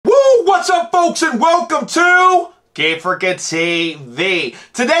What's up, folks, and welcome to Keefrica TV.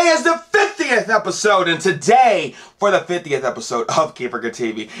 Today is the 50th episode, and today, for the 50th episode of Keefrica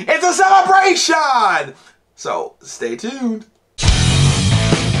TV, it's a celebration! So, stay tuned.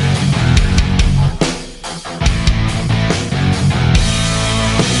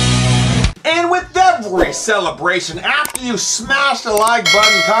 And with every celebration, after you smash the like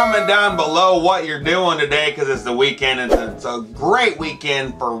button, comment down below what you're doing today, because it's the weekend, and it's a great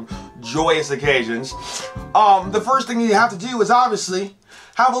weekend for joyous occasions. The first thing you have to do is obviously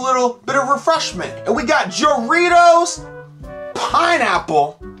have a little bit of refreshment. And we got Jarritos,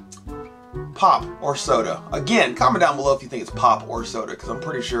 pineapple, pop, or soda. Again, comment down below if you think it's pop or soda, because I'm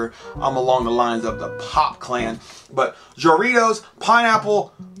pretty sure I'm along the lines of the pop clan. But Jarritos,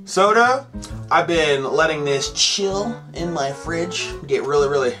 pineapple, soda. I've been letting this chill in my fridge, get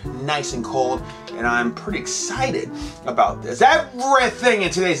really nice and cold, and I'm pretty excited about this. Everything in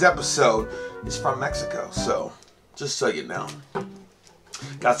today's episode is from Mexico, so just so you know.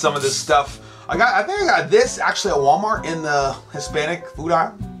 Got some of this stuff. I think I got this actually at Walmart in the Hispanic food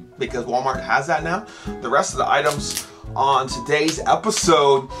aisle, because Walmart has that now. The rest of the items on today's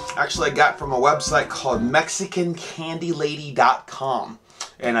episode actually I got from a website called MexicanCandyLady.com.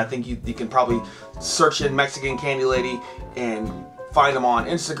 And I think you can probably search in Mexican Candy Lady and find them on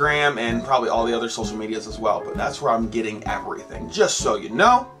Instagram and probably all the other social medias as well. But that's where I'm getting everything, just so you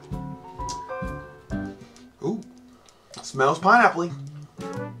know. Ooh, smells pineapple-y.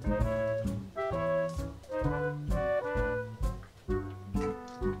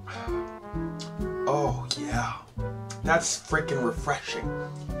 Oh yeah, that's freaking refreshing.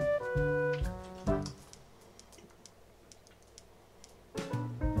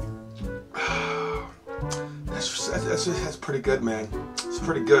 That's pretty good, man. It's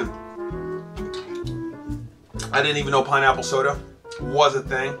pretty good. I didn't even know pineapple soda was a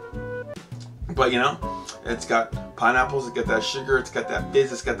thing. But you know, it's got pineapples, it's got that sugar, it's got that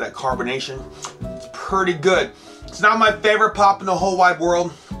fizz, it's got that carbonation. It's pretty good. It's not my favorite pop in the whole wide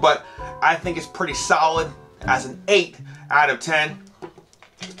world, but I think it's pretty solid as an 8 out of 10.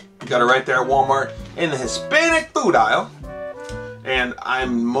 Got it right there at Walmart in the Hispanic food aisle. And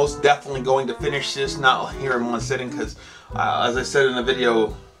I'm most definitely going to finish this, not here in one sitting, because as I said in the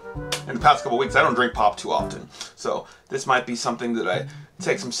video in the past couple weeks, I don't drink pop too often. So this might be something that I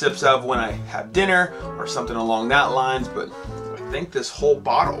take some sips of when I have dinner or something along that lines. But I think this whole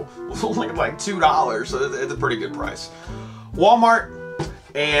bottle was only like $2, so it's a pretty good price. Walmart.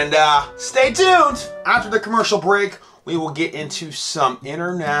 And stay tuned. After the commercial break, we will get into some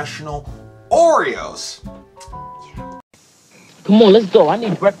international Oreos. Come on, let's go. I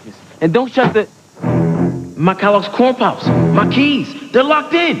need breakfast. And don't shut the... My Kellogg's Corn Pops. My keys. They're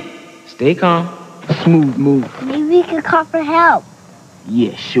locked in. Stay calm. Smooth move. Maybe we could call for help.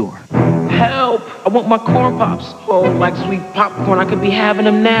 Yeah, sure. Help! I want my Corn Pops. Oh, like sweet popcorn. I could be having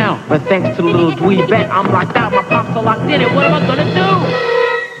them now. But thanks to the little dweeby bet, I'm locked out. My Pops are locked in. And what am I gonna do?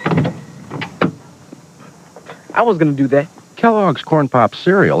 I was gonna do that. Kellogg's Corn Pops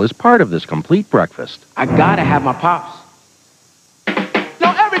cereal is part of this complete breakfast. I gotta have my Pops.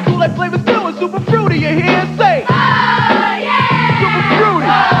 Kool-Aid flavor's feeling super fruity, you hear? Say, oh yeah! Super fruity! Oh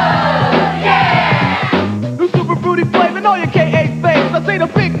yeah! The super fruity flavor, know your K8 faves. I say the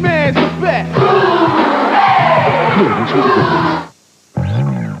big man's the best.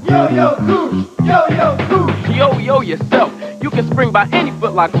 Yo-yo gooch! Yo-yo gooch! Yo-yo yourself. You can spring by any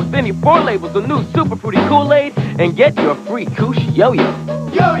Foot Locker with any 4 labels of new super fruity Kool-Aid and get your free Koosh Yo-Yo.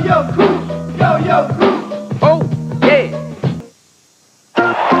 Yo-yo gooch! Yo-yo gooch! Oh, yeah!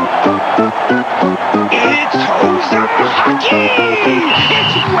 It's Jose Hockey!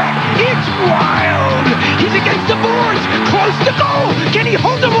 It's wet! It's wild! He's against the boards! Close to goal! Can he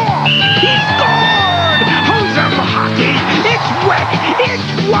hold them off? He scored! Jose Hockey! It's wet! It's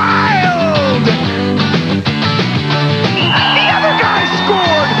wild! The other guy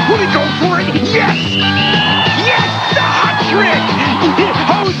scored! Will he go for it? Yes! Yes! The hot trick!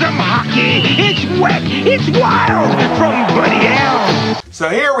 Jose Hockey! It's wet! It's wild! From Buddy L. So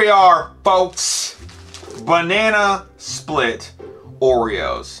here we are, folks. Banana split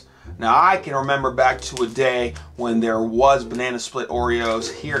Oreos. Now I can remember back to a day when there was banana split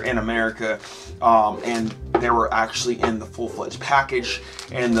Oreos here in America, and they were actually in the full-fledged package,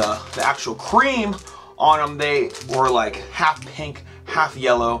 and the actual cream on them, they were like half pink, half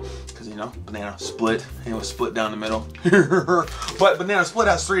yellow, because you know, banana split, and it was split down the middle. But banana split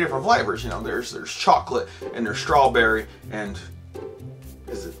has 3 different flavors. You know, there's chocolate and there's strawberry and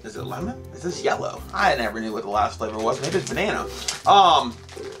is it lemon? Is this yellow? I never knew what the last flavor was. Maybe it's banana.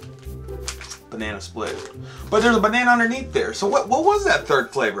 banana split. But there's a banana underneath there. So what was that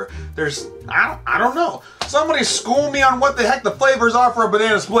third flavor? I don't know. Somebody school me on what the heck the flavors are for a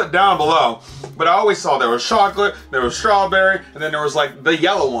banana split down below. But I always saw there was chocolate, there was strawberry, and then there was like the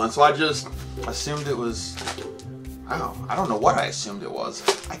yellow one. So I just assumed it was, I don't know what I assumed it was.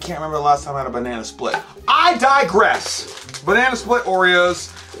 I can't remember the last time I had a banana split. I digress. Banana split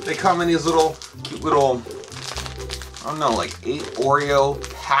Oreos. They come in these little, cute little, I don't know, like 8 Oreo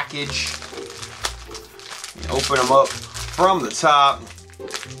package. You open them up from the top.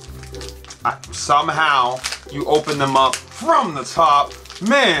 Somehow you open them up from the top.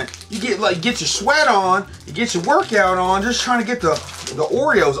 Man, you get your sweat on, you get your workout on, just trying to get the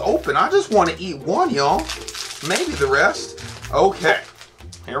Oreos open. I just want to eat one, y'all. Maybe the rest. Okay,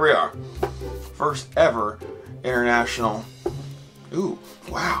 here we are. First ever international. Ooh,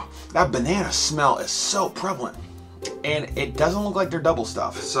 wow. That banana smell is so prevalent. And it doesn't look like they're double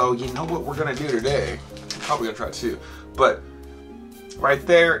stuffed. So you know what we're gonna do today? I'm probably gonna try two. But right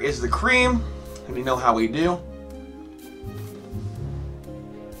there is the cream. And you know how we do.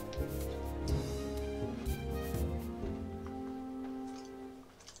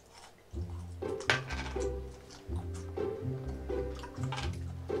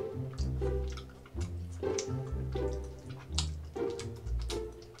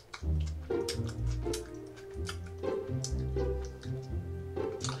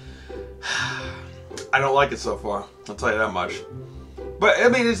 I don't like it so far, I'll tell you that much. But I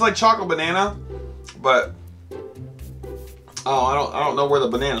mean, it's like chocolate banana, but I don't know where the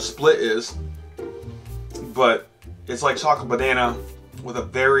banana split is, but it's like chocolate banana with a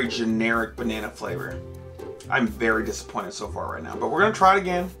very generic banana flavor. I'm very disappointed so far right now, but we're gonna try it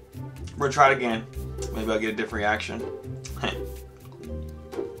again. We're gonna try it again. Maybe I'll get a different reaction.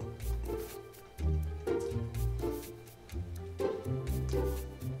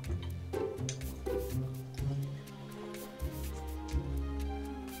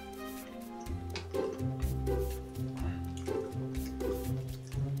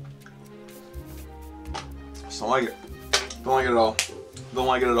 Don't like it. Don't like it at all. Don't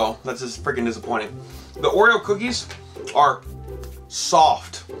like it at all. That's just freaking disappointing. The Oreo cookies are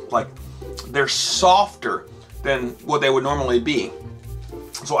soft. Like, they're softer than what they would normally be.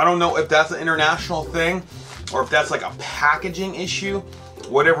 So I don't know if that's an international thing or if that's like a packaging issue.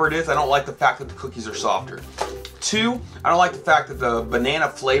 Whatever it is, I don't like the fact that the cookies are softer. 2, I don't like the fact that the banana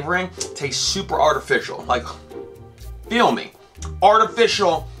flavoring tastes super artificial. Like, feel me.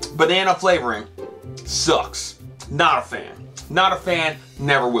 Artificial banana flavoring sucks. Not a fan. Not a fan.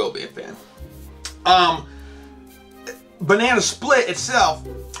 Never will be a fan. Banana split itself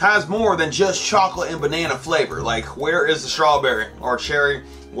has more than just chocolate and banana flavor. Like, where is the strawberry or cherry,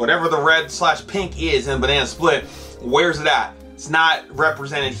 whatever the red/pink is in banana split? Where's it at? It's not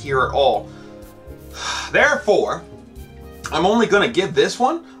represented here at all. Therefore, I'm only gonna give this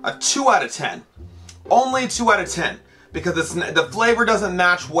one a 2 out of 10. Only 2 out of 10 because the flavor doesn't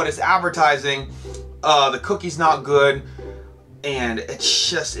match what it's advertising. The cookie's not good, and it's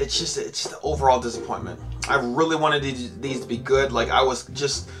just the overall disappointment. I really wanted these to be good. Like, I was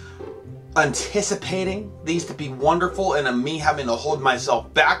just anticipating these to be wonderful, and me having to hold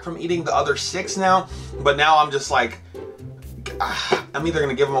myself back from eating the other 6 now. But now I'm just like, I'm either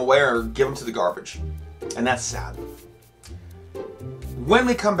gonna give them away or give them to the garbage, and that's sad. When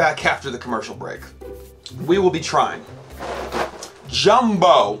we come back after the commercial break, we will be trying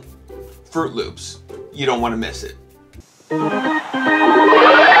Jumbo Froot Loops. You don't want to miss it. Splatter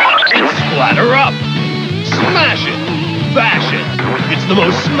up! Smash it! Bash it! It's the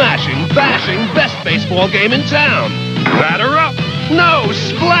most smashing, bashing, best baseball game in town! Batter up! No,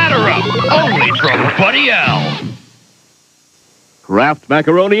 splatter up! Only from Buddy L. Kraft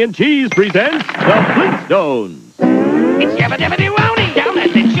Macaroni and Cheese presents The Flintstones. It's Yabba Dabba Doo Oni, down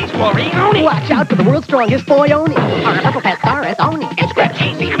at the cheese quarry Oni. Watch out for the world's strongest boy Oni, or a purple Pescaris Oni. It's Kraft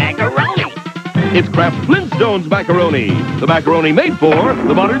Cheesy Macaroni. It's Kraft Flintstones Macaroni, the macaroni made for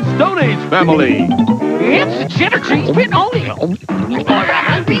the modern Stone Age family. It's cheddar cheese with Oni, or a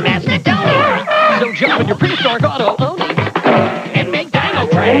hungry Macedonia. So jump in your prehistoric auto Oni And make dino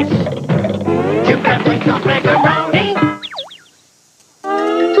tracks. To Kraft Flintstones Macaroni.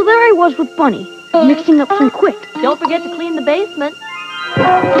 So there I was with Bunny, mixing up some quick. Don't forget to clean the basement.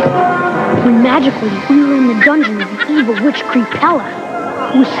 When magically we were in the dungeon of the evil witch Creepella,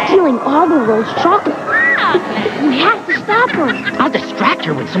 who was stealing all the world's chocolate. We have to stop her. I'll distract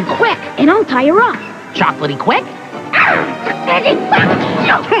her with some quick. And I'll tie her up. Chocolatey quick?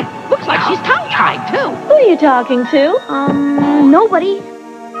 Looks like she's tongue-tied, too. Who are you talking to? Nobody.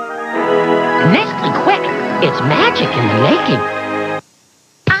 Nestle Quick. It's magic in the making.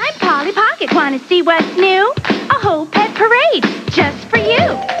 I'm Polly Pocket. Want to see what's new? A whole pet parade just for you.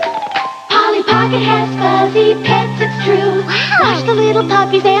 Polly Pocket has fuzzy pets, it's true. Wow. Wash the little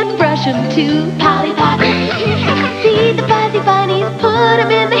puppies and brush them too. Polly Pocket. See the fuzzy bunnies, put them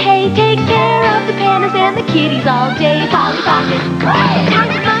in the hay. Take care of the pandas and the kitties all day. Polly Pocket.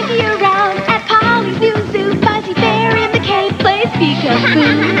 Time to monkey around at Polly's new zoo. Fuzzy bear in the cave plays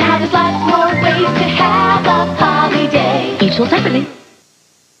peekaboo. Now there's lots more ways to have a Polly day. Each sold separately.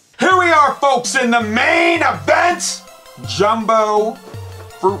 Here we are, folks, in the main event. Jumbo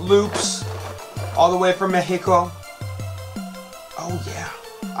Froot Loops, all the way from Mexico. Oh yeah.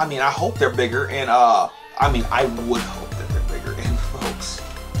 I mean, I hope they're bigger, and I mean, I would hope that they're bigger, and folks,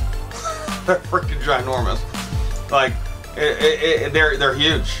 they're freaking ginormous. Like, they're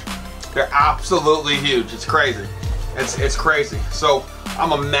huge. They're absolutely huge. It's crazy. It's crazy. So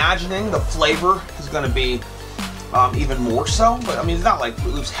I'm imagining the flavor is going to be even more so, but I mean, it's not like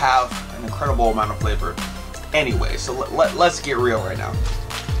Froot Loops have an incredible amount of flavor anyway, so let's get real right now.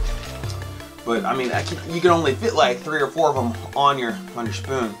 But I mean, you can only fit like 3 or 4 of them on your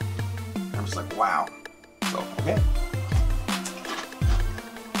spoon. And I'm just like, wow. So, okay.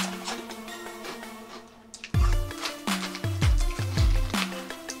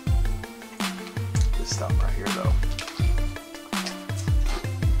 This stuff right here, though.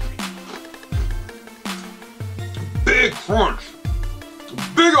 Big crunch.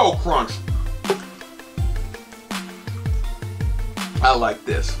 Big old crunch. I like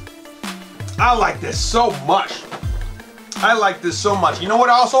this. I like this so much. I like this so much. You know what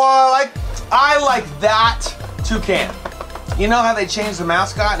also I like? I like that toucan. You know how they changed the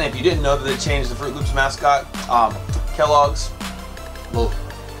mascot? And if you didn't know that they changed the Froot Loops mascot, Kellogg's, a little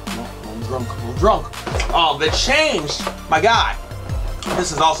drunk. They changed my guy.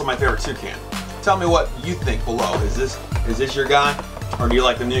 This is also my favorite toucan. Tell me what you think below. Is this your guy, or do you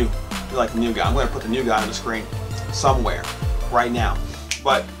like the new? You like the new guy? I'm going to put the new guy on the screen somewhere right now.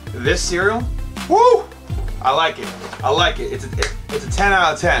 But this cereal, woo! I like it. I like it. It's a 10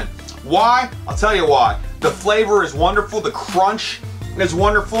 out of 10. Why? I'll tell you why. The flavor is wonderful. The crunch is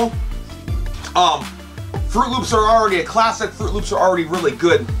wonderful. Froot Loops are already a classic. Froot Loops are already really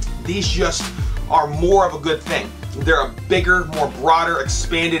good. These just are more of a good thing. They're a bigger, more broader,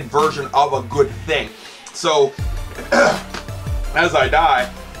 expanded version of a good thing. So, as I die,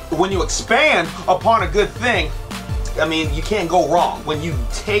 when you expand upon a good thing, I mean, you can't go wrong. When you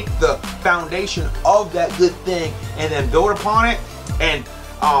take the foundation of that good thing and then build upon it and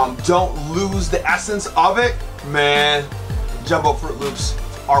don't lose the essence of it, man, Jumbo Froot Loops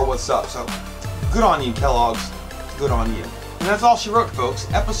are what's up. So, good on you, Kellogg's. Good on you. And that's all she wrote, folks.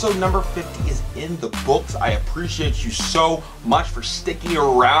 Episode number 50 is in the books. I appreciate you so much for sticking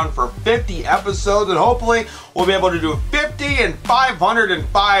around for 50 episodes, and hopefully we'll be able to do 50 and 500 and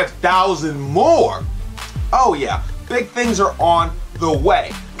 5,000 more. Oh yeah, big things are on the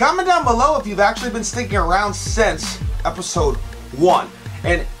way. Comment down below if you've actually been sticking around since episode 1.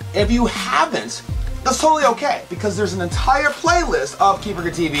 And if you haven't, that's totally okay, because there's an entire playlist of Keefrica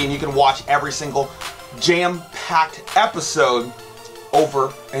TV, and you can watch every single jam-packed episode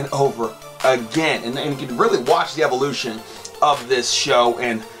over and over again, and you can really watch the evolution of this show.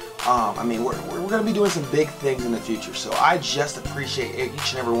 And I mean, we're going to be doing some big things in the future, so I just appreciate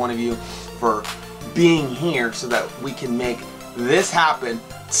each and every one of you for being here so that we can make this happen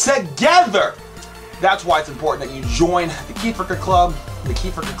together. That's why it's important that you join the Keefrica Club. The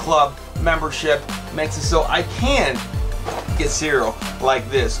Keefrica Club membership makes it so I can get cereal like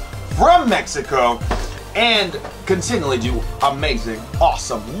this from Mexico and continually do amazing,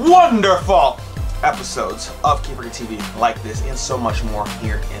 awesome, wonderful episodes of Keefrica TV like this and so much more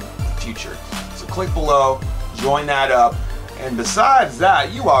here in the future. So click below, join that up, and besides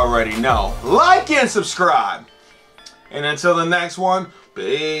that, you already know, like and subscribe. And until the next one,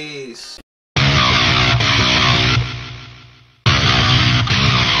 peace.